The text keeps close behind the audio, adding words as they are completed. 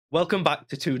Welcome back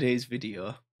to Today's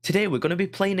video. Today we're going to be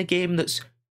playing a game that's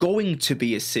going to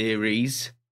be a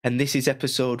series, and this is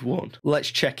episode 1.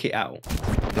 Let's check it out.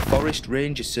 The Forest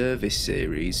Ranger Service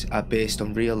series are based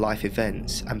on real life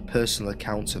events and personal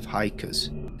accounts of hikers.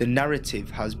 The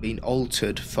narrative has been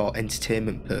altered for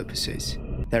entertainment purposes.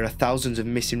 There are thousands of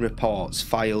missing reports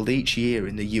filed each year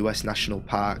in the US national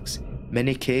parks.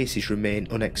 Many cases remain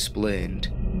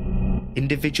unexplained.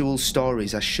 Individual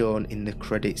stories are shown in the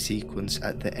credit sequence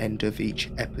at the end of each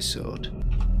episode.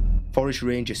 Forest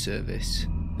Ranger Service,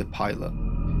 the pilot.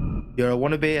 You're a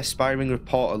wannabe aspiring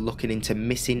reporter looking into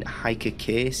missing hiker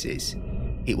cases.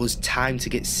 It was time to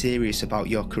get serious about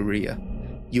your career.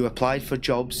 You applied for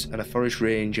jobs and a forest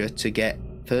ranger to get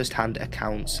first-hand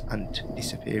accounts and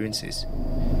disappearances.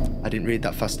 I didn't read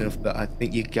that fast enough, but I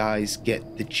think you guys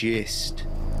get the gist.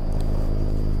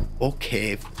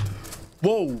 Okay.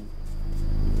 Whoa!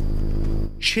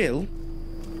 Chill.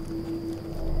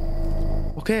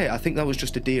 Okay, I think that was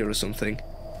just a deer or something.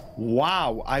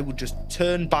 Wow, I would just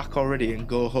turn back already and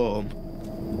go home.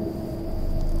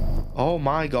 Oh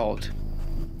my god.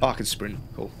 Oh, I can sprint.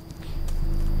 Cool.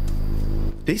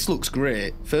 This looks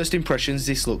great. First impressions,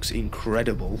 this looks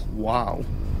incredible. Wow.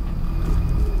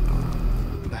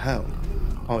 What the hell?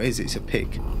 Oh, it is. It's a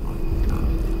pig.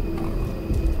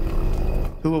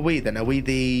 Who are we then? Are we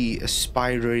the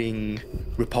aspiring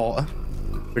reporter?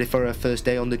 Ready for our first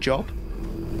day on the job?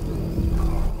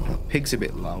 That pig's a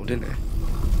bit loud, isn't it?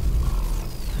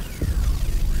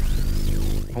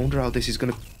 I wonder how this is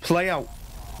going to play out.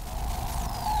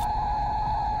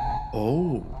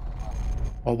 Oh.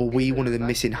 Or were we one of the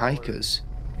missing hikers?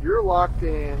 You're locked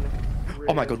in.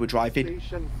 Oh my god, we're driving.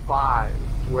 Station 5,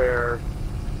 where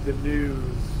the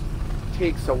news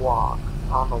takes a walk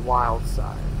on the wild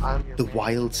side. The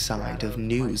wild side of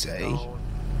news, eh?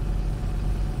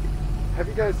 Have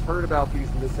you guys heard about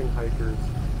these missing hikers?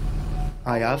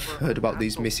 I have heard about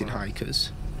these missing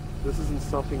hikers. This isn't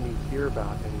something you hear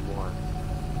about anymore.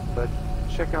 But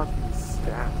check out these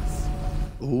stats.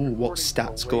 Ooh, what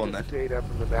stats? Go on then. Data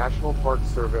from the National Park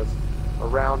Service,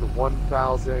 around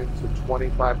 1,000 to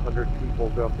 2,500 people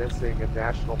go missing in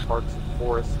national parks and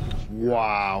forests each year.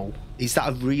 Wow. Is that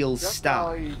a real Death stat?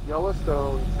 Valley,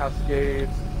 Yellowstone,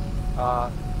 Cascades,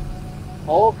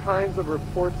 all kinds of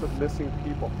reports of missing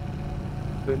people.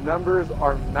 The numbers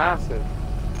are massive.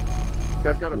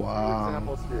 I've got a few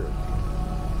examples here.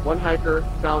 One hiker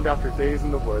found after days in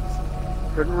the woods,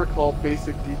 couldn't recall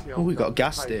basic details. Oh, we got a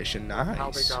gas station, nice. How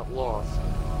they got lost.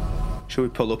 Should we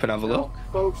pull up and have a look?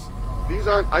 Folks, these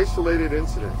aren't isolated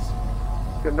incidents.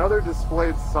 Another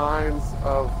displayed signs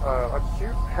of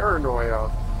acute paranoia,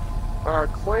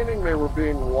 claiming they were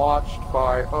being watched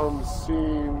by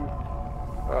unseen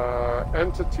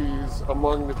entities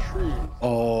among the trees.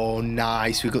 Oh,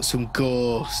 nice. We got some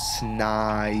ghosts.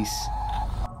 Nice.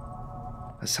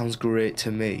 That sounds great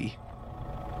to me.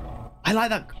 I like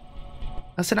that.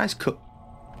 That's a nice cut.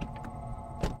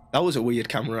 That was a weird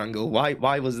camera angle.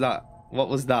 Why was that? What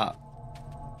was that?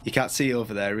 You can't see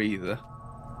over there either.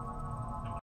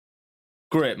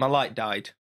 Great, my light died.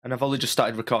 And I've only just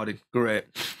started recording. Great.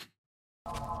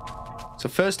 So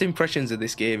first impressions of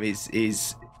this game is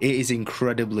it is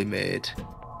incredibly made.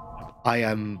 I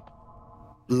am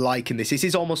liking this. This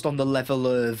is almost on the level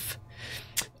of...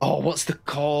 Oh, what's it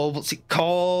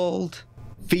called?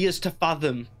 Fears to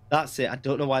Fathom. That's it. I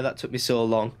don't know why that took me so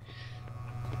long.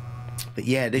 But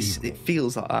yeah, it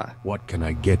feels like that. What can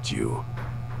I get you?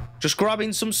 Just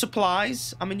grabbing some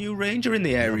supplies. I'm a new ranger in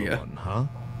the area. Another one, huh?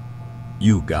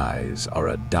 You guys are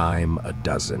a dime a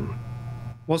dozen.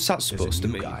 What's that supposed to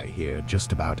mean? There's a new guy here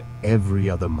just about every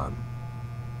other month.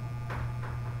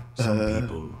 Some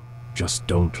people just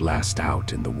don't last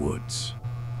out in the woods.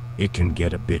 It can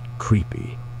get a bit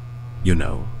creepy, you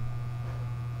know.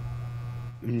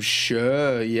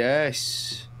 Sure,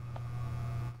 yes.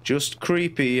 Just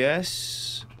creepy,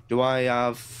 yes. Do I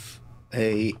have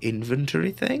a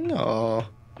inventory thing, or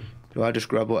do I just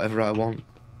grab whatever I want?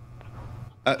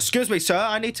 Excuse me, sir.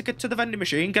 I need to get to the vending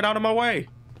machine. Get out of my way.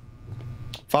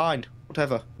 Fine.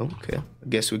 Whatever. Okay. I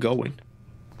guess we're going.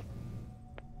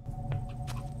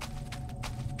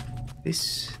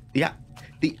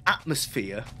 The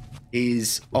atmosphere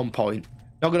is on point.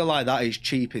 Not gonna lie, that is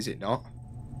cheap, is it not?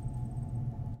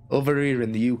 Over here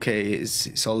in the UK,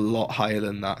 it's a lot higher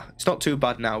than that. It's not too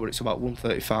bad now, but it's about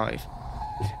 135.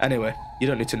 Anyway, you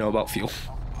don't need to know about fuel.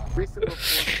 Recent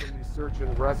reports from the search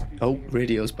and rescue teams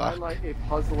radio's back. highlight a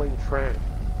puzzling trend.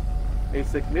 A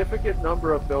significant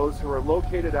number of those who are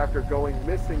located after going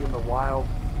missing in the wild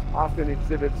often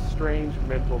exhibit strange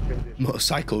mental conditions.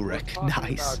 Motorcycle wreck,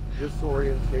 nice.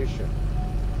 Disorientation,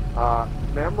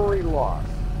 memory loss,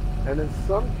 and in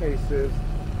some cases,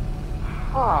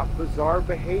 bizarre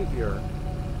behavior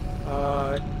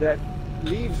that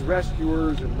leaves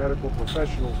rescuers and medical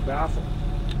professionals baffled.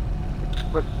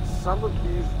 But some of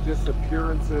these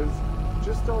disappearances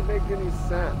just don't make any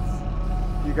sense.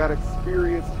 You got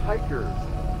experienced hikers,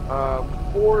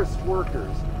 forest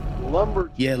workers,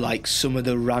 lumberjacks. Yeah, like some of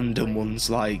the random ones,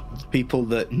 like people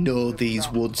that know these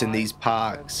woods and these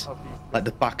parks, like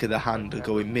the back of the hand, are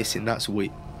going missing. That's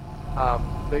weird.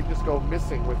 They just go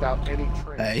missing without any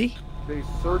trace. Hey? They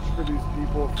search for these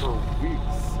people for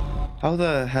weeks. How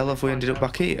the hell have we ended up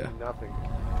back here? Nothing.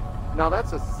 Now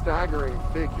that's a staggering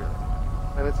figure,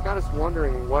 and it's got us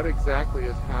wondering what exactly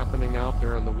is happening out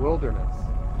there in the wilderness.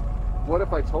 What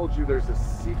if I told you there's a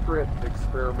secret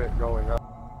experiment going on?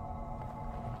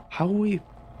 How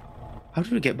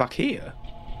did we get back here?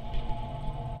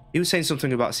 He was saying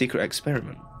something about a secret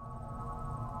experiment.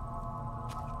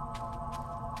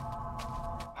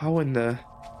 How in the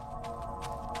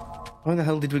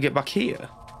hell did we get back here?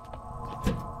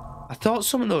 I thought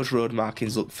some of those road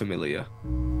markings looked familiar.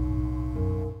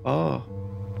 Oh.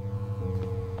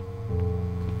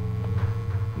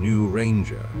 New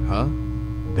ranger, huh?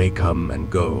 They come and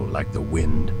go like the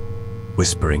wind.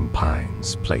 Whispering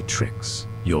pines play tricks,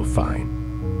 you'll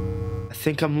find. I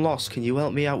think I'm lost. Can you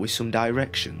help me out with some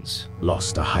directions?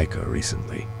 Lost a hiker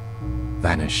recently.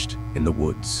 Vanished in the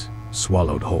woods,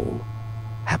 swallowed whole.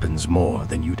 Happens more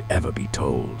than you'd ever be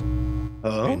told.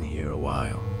 Oh? Been here a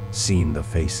while, seen the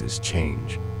faces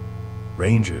change.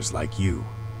 Rangers like you,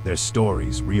 their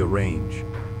stories rearrange.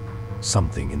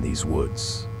 Something in these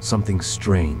woods, something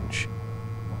strange.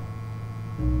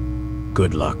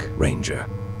 Good luck, Ranger.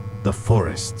 The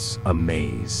forest's a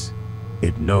maze.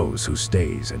 It knows who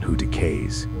stays and who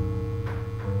decays.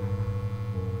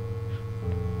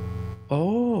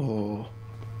 Oh.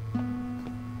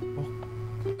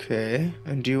 Okay,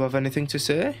 and do you have anything to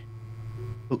say?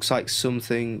 Looks like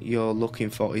something you're looking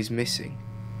for is missing.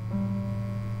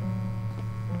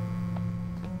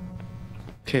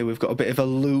 Okay, we've got a bit of a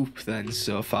loop then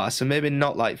so far, so maybe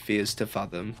not like Fears to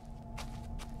Fathom.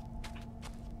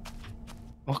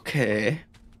 Okay.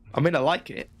 I mean, I like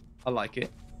it. I like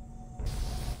it.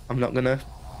 I'm not gonna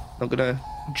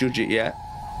judge it yet.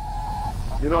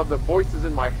 You know, the voices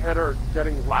in my head are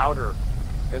getting louder.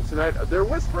 And tonight, they're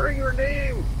whispering your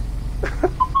name.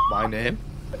 My name?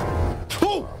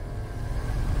 Oh!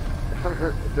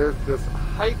 There's this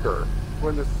hiker.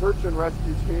 When the search and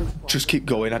rescue teams... Just keep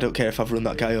going. I don't care if I've run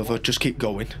that guy over. Just keep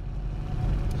going.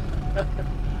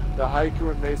 The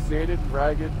hiker, emaciated and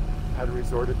ragged, had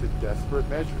resorted to desperate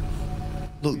measures.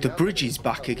 Look, the bridge is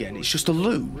back again. It's just a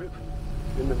loop.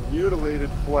 In the mutilated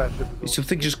flesh of Did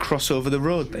something just cross over the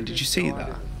road then? Did you see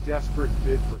that? Desperate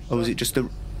bid for... Or was it just a...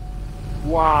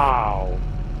 Wow.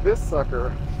 This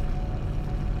sucker...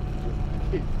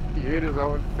 He ate his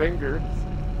own fingers.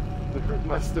 The fruit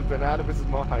must have been out of his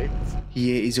mind.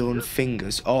 He ate his own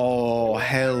fingers. Oh,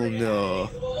 hell no.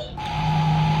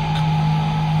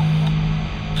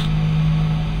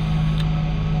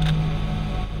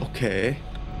 Okay.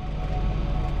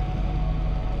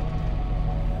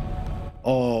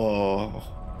 Oh.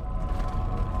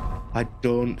 I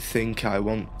don't think I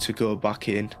want to go back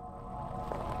in.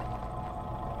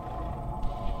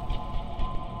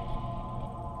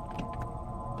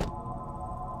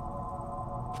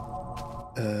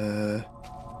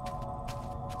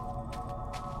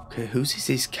 Okay, whose is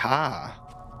this car?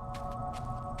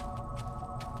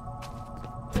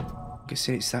 I'm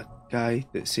guessing it's that guy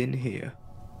that's in here.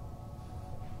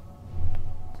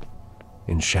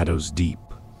 In shadows deep,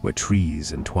 where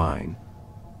trees entwine,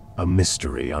 a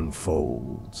mystery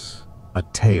unfolds, a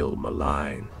tale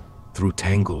malign. Through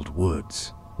tangled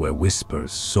woods, where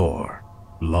whispers soar,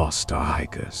 lost are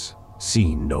hikers,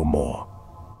 seen no more.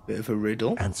 Bit of a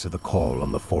riddle. Answer the call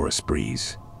on the forest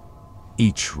breeze.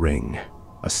 Each ring,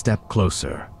 a step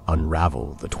closer,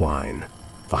 unravel the twine.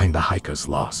 Find the hikers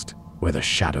lost, where the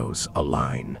shadows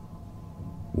align.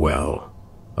 Well,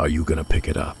 are you gonna pick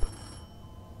it up?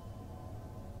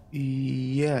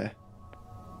 Yeah.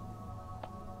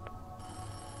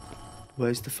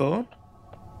 Where's the phone?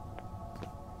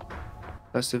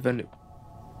 That's the vending...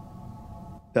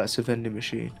 That's a vending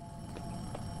machine.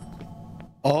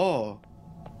 Oh!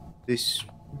 This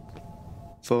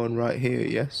phone right here,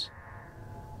 yes?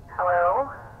 Hello?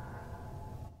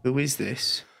 Who is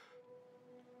this?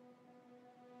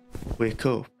 Wake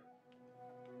up.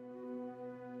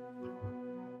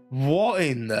 What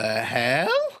in the hell?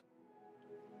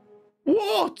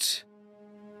 What?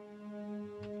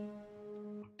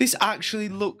 This actually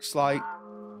looks like...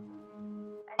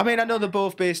 I mean, I know they're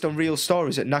both based on real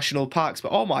stories at national parks,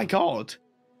 but oh my god.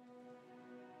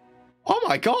 Oh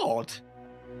my god.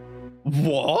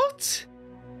 What?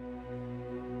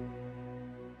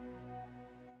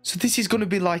 So this is going to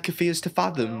be like a Fears to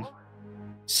Fathom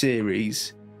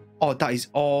series. Oh, that is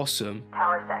awesome.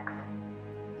 Tower 6.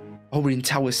 Oh, we're in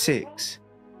Tower 6.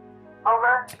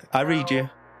 Over. I read you.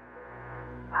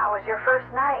 How was your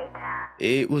first night?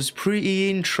 It was pretty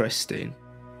interesting.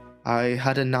 I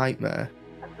had a nightmare.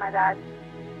 That's my dad.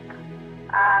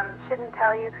 Shouldn't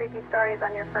tell you creepy stories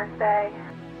on your first day.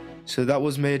 So that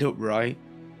was made up, right?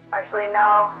 Actually,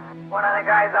 no. One of the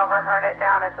guys overheard it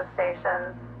down at the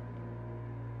station.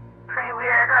 Pretty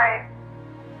weird, right?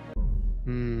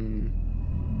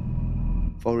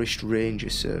 Forest Ranger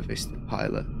Service, the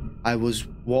pilot. I was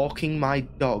walking my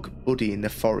dog, Buddy, in the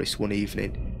forest one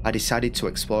evening. I decided to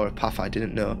explore a path I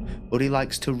didn't know. Buddy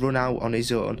likes to run out on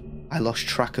his own. I lost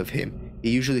track of him.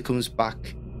 He usually comes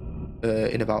back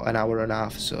in about an hour and a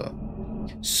half or so.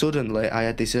 Suddenly, I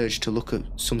had this urge to look at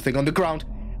something on the ground.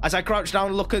 As I crouched down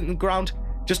and looked at the ground,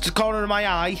 just the corner of my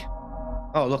eye.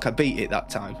 Oh, look, I beat it that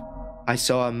time. I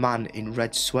saw a man in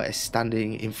red sweater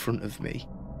standing in front of me.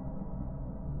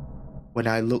 When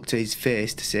I looked at his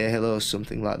face to say hello or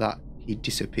something like that, he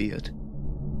disappeared.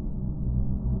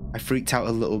 I freaked out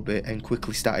a little bit and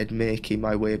quickly started making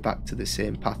my way back to the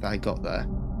same path I got there.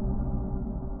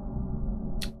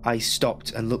 I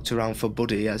stopped and looked around for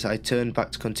Buddy. As I turned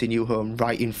back to continue home,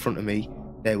 right in front of me,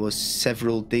 there was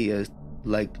several deer,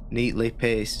 like neatly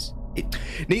placed.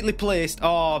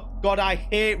 Oh, God, I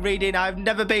hate reading. I've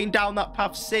never been down that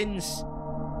path since.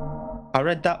 I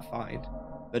read that fine,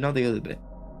 but not the other bit,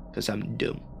 because I'm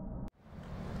dumb.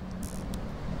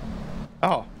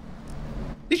 Oh,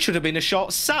 this should have been a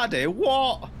short Saturday.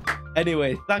 What?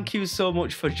 Anyway, thank you so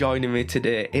much for joining me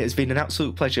today. It has been an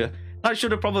absolute pleasure. That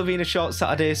should have probably been a short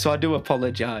Saturday, so I do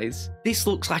apologise. This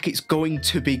looks like it's going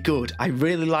to be good. I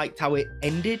really liked how it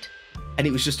ended, and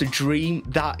it was just a dream.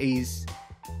 That's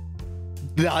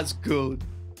good.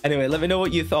 Anyway, let me know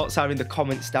what your thoughts are in the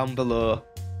comments down below.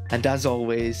 And as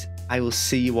always, I will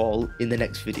see you all in the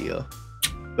next video.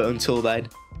 But until then,